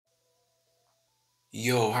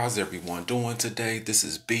Yo, how's everyone doing today? This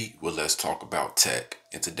is B with Let's Talk About Tech.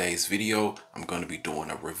 In today's video, I'm going to be doing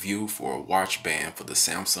a review for a watch band for the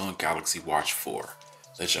Samsung Galaxy Watch 4.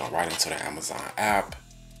 Let's jump right into the Amazon app.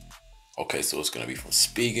 Okay, so it's going to be from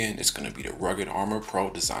Spigen. It's going to be the Rugged Armor Pro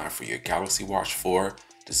designed for your Galaxy Watch 4.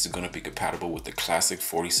 This is going to be compatible with the classic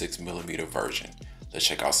 46mm version. Let's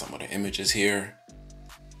check out some of the images here.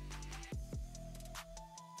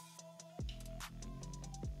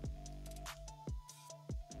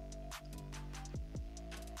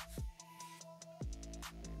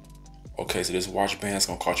 Okay, so this watch band is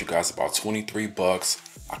gonna cost you guys about 23 bucks.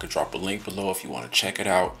 I could drop a link below if you want to check it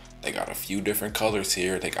out. They got a few different colors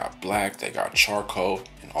here. They got black, they got charcoal,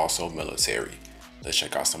 and also military. Let's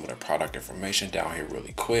check out some of the product information down here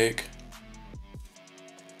really quick.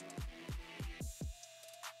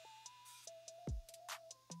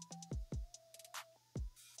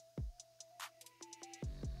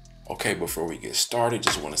 Okay, before we get started,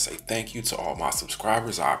 just want to say thank you to all my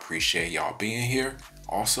subscribers. I appreciate y'all being here.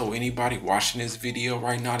 Also, anybody watching this video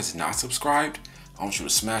right now that's not subscribed, I want you to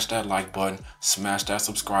smash that like button, smash that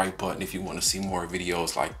subscribe button if you want to see more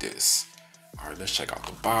videos like this. All right, let's check out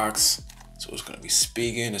the box. So it's going to be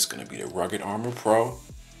Spigen. It's going to be the Rugged Armor Pro.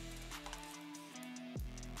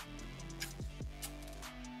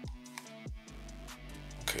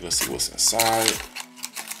 Okay, let's see what's inside.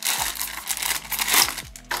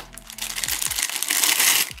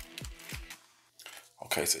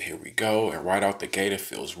 Okay, so here we go. And right out the gate, it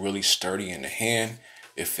feels really sturdy in the hand.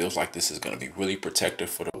 It feels like this is going to be really protective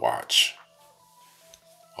for the watch.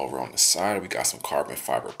 Over on the side, we got some carbon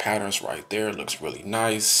fiber patterns right there. It looks really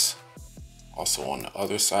nice. Also on the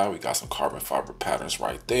other side, we got some carbon fiber patterns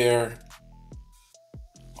right there.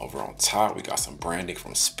 Over on top, we got some branding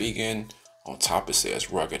from Spigen. On top, it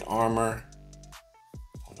says Rugged Armor.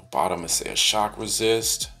 On the bottom, it says Shock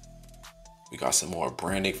Resist. We got some more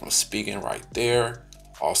branding from Spigen right there.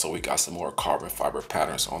 Also, we got some more carbon fiber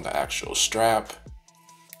patterns on the actual strap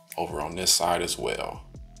over on this side as well.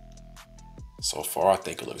 So far, I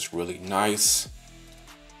think it looks really nice.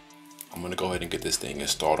 I'm gonna go ahead and get this thing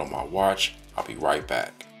installed on my watch. I'll be right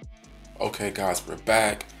back. Okay guys, we're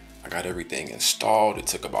back. I got everything installed. It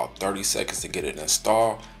took about 30 seconds to get it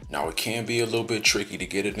installed. Now it can be a little bit tricky to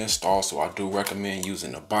get it installed, so I do recommend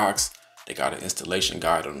using the box. They got an installation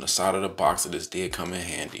guide on the side of the box, so this did come in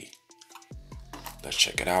handy. Let's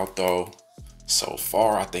check it out though. So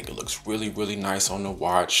far, I think it looks really, really nice on the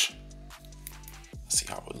watch. Let's see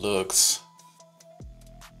how it looks.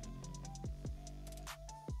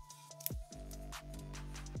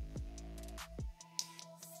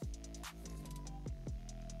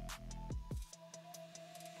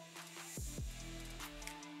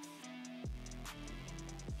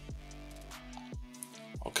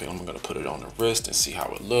 Okay, I'm gonna put it on the wrist and see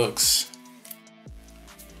how it looks.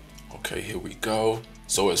 Okay, here we go.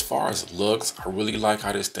 So as far as looks, I really like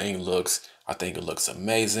how this thing looks. I think it looks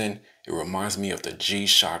amazing. It reminds me of the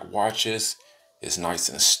G-Shock watches. It's nice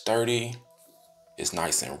and sturdy. It's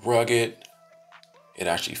nice and rugged. It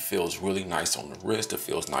actually feels really nice on the wrist. It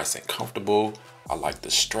feels nice and comfortable. I like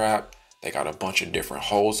the strap. They got a bunch of different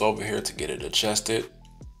holes over here to get it adjusted.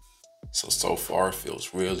 So far it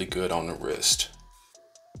feels really good on the wrist.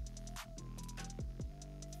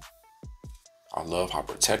 I love how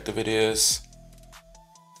protective it is.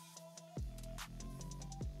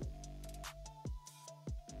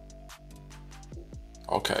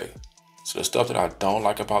 Okay, so the stuff that I don't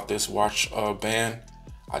like about this watch band,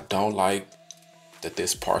 I don't like that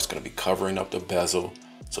this part's gonna be covering up the bezel.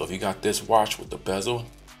 So if you got this watch with the bezel,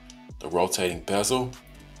 the rotating bezel,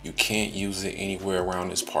 you can't use it anywhere around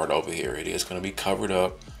this part over here. It is gonna be covered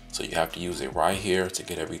up, so you have to use it right here to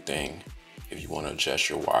get everything if you wanna adjust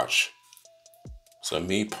your watch. So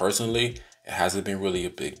me personally, it hasn't been really a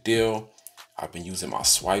big deal. I've been using my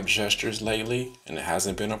swipe gestures lately and it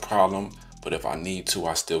hasn't been a problem, but if I need to,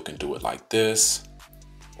 I still can do it like this,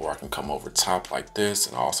 or I can come over top like this,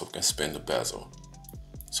 and I also can spin the bezel.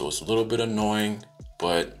 So it's a little bit annoying,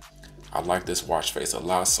 but I like this watch face a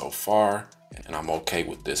lot so far, and I'm okay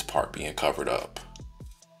with this part being covered up.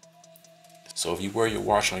 So if you wear your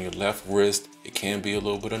watch on your left wrist, it can be a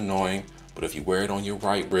little bit annoying, but if you wear it on your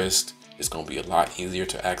right wrist, it's gonna be a lot easier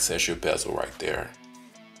to access your bezel right there.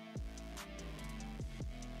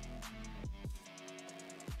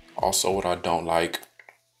 Also, what I don't like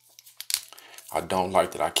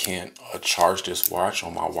that I can't charge this watch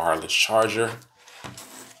on my wireless charger.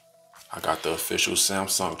 I got the official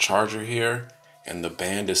Samsung charger here, and the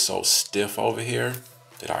band is so stiff over here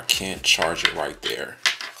that I can't charge it right there.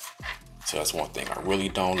 So that's one thing I really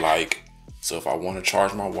don't like. So if I want to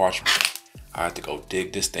charge my watch, I had to go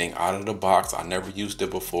dig this thing out of the box. I never used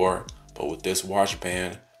it before, but with this watch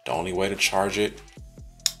band, the only way to charge it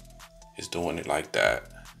is doing it like that.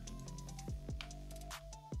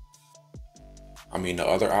 I mean, the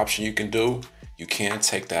other option you can do, you can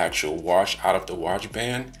take the actual watch out of the watch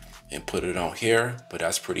band and put it on here, but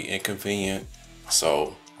that's pretty inconvenient.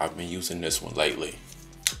 So I've been using this one lately.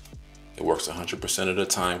 It works 100% of the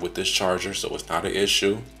time with this charger, so it's not an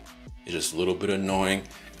issue. It's just a little bit annoying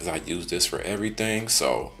because I use this for everything.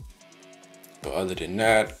 So, but other than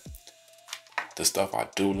that, the stuff I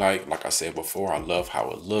do like I said before, I love how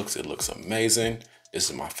it looks. It looks amazing. This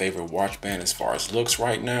is my favorite watch band as far as looks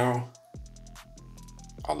right now.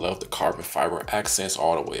 I love the carbon fiber accents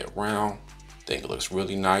all the way around. I think it looks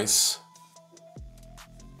really nice.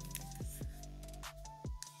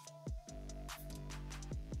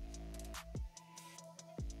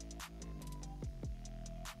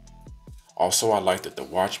 Also, I like that the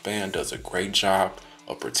watch band does a great job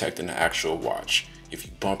of protecting the actual watch. If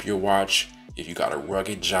you bump your watch, if you got a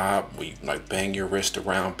rugged job where you like bang your wrist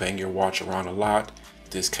around, bang your watch around a lot,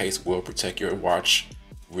 this case will protect your watch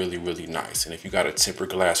really, really nice. And if you got a tempered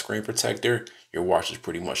glass screen protector, your watch is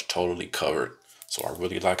pretty much totally covered. So I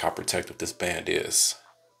really like how protective this band is.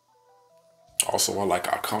 Also, I like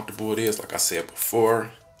how comfortable it is. Like I said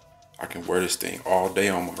before, I can wear this thing all day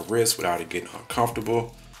on my wrist without it getting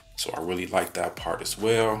uncomfortable. So I really like that part as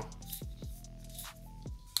well.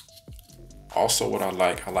 Also, what I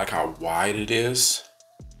like how wide it is.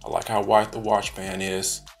 I like how wide the watch band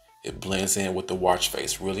is. It blends in with the watch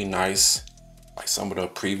face really nice. Like some of the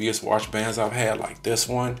previous watch bands I've had, like this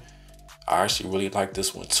one, I actually really like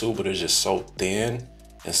this one too, but it's just so thin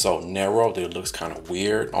and so narrow that it looks kind of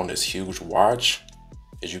weird on this huge watch.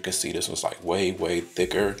 As you can see, this one's like way, way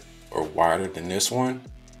thicker or wider than this one.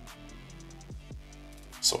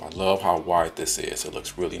 So I love how wide this is. It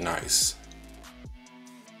looks really nice.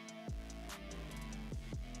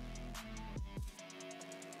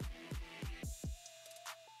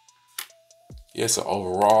 Yeah, so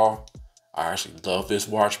overall, I actually love this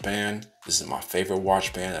watch band. This is my favorite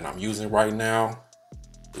watch band that I'm using right now.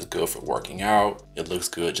 It's good for working out. It looks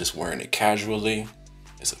good just wearing it casually.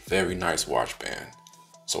 It's a very nice watch band.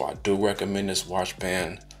 So I do recommend this watch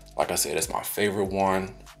band. Like I said, it's my favorite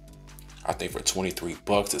one. I think for 23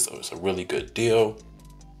 bucks, it's a really good deal.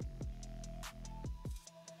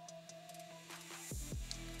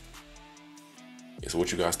 Yeah, so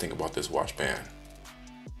what you guys think about this watch band?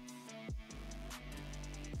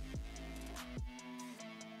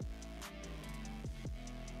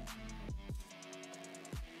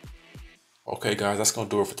 Okay guys, that's gonna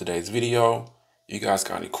do it for today's video. If you guys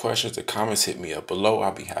got any questions or comments, hit me up below.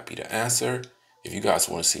 I'll be happy to answer. If you guys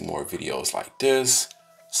want to see more videos like this,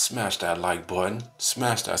 smash that like button,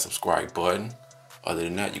 smash that subscribe button. Other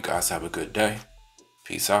than that, you guys have a good day.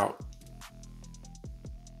 Peace out.